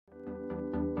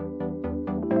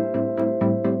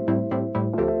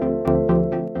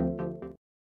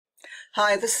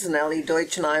Hi, this is Nellie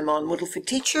Deutsch and I'm on Moodle for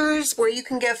Teachers, where you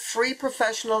can get free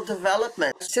professional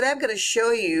development. Today I'm going to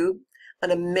show you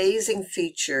an amazing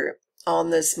feature on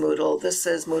this Moodle. This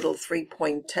is Moodle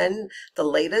 3.10, the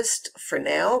latest for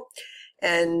now,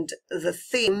 and the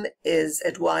theme is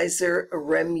Advisor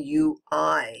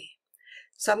REM-UI.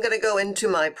 So I'm going to go into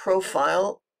my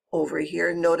profile over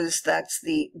here. Notice that's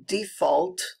the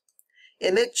default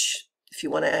image. If you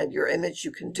want to add your image,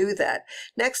 you can do that.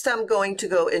 Next, I'm going to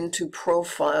go into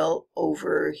profile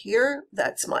over here.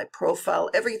 That's my profile.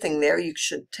 Everything there, you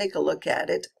should take a look at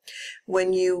it.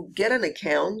 When you get an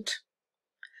account,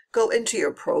 go into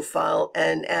your profile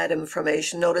and add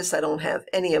information. Notice I don't have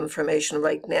any information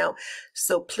right now.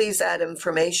 So please add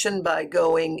information by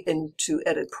going into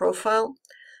Edit Profile.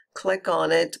 Click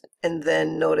on it, and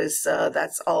then notice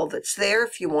that's all that's there.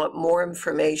 If you want more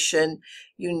information,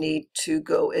 you need to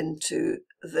go into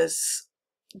this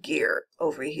gear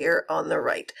over here on the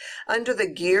right. Under the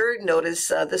gear, notice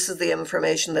this is the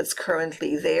information that's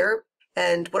currently there.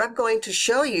 And what I'm going to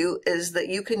show you is that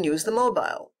you can use the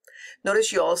mobile.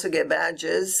 Notice you also get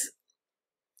badges.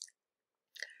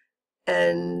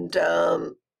 And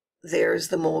there's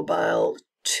the mobile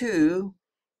too.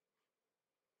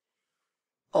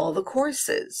 All the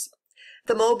courses.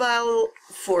 The mobile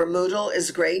for Moodle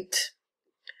is great.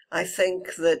 I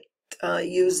think that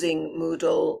using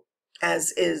Moodle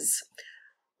as is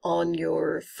on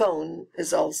your phone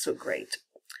is also great.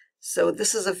 So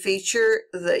this is a feature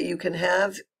that you can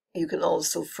have. You can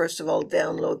also, first of all,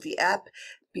 download the app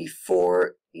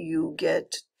before you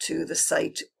get to the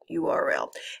site URL.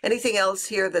 Anything else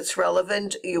here that's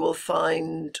relevant, you will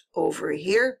find over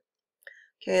here.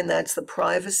 Okay, and that's the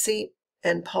privacy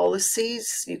and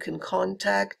policies. You can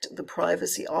contact the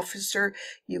privacy officer.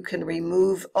 You can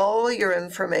remove all your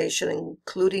information,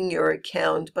 including your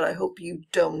account, but I hope you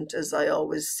don't, as I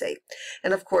always say.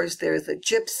 And of course, there's the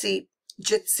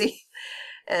Jitsi,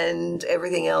 and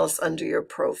everything else under your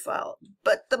profile.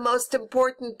 But the most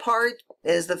important part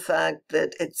is the fact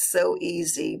that it's so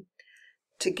easy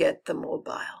to get the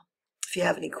mobile. If you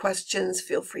have any questions,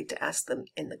 feel free to ask them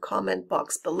in the comment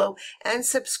box below, and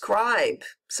subscribe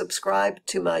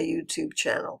to my YouTube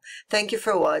channel. Thank you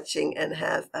for watching and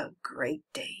have a great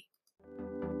day.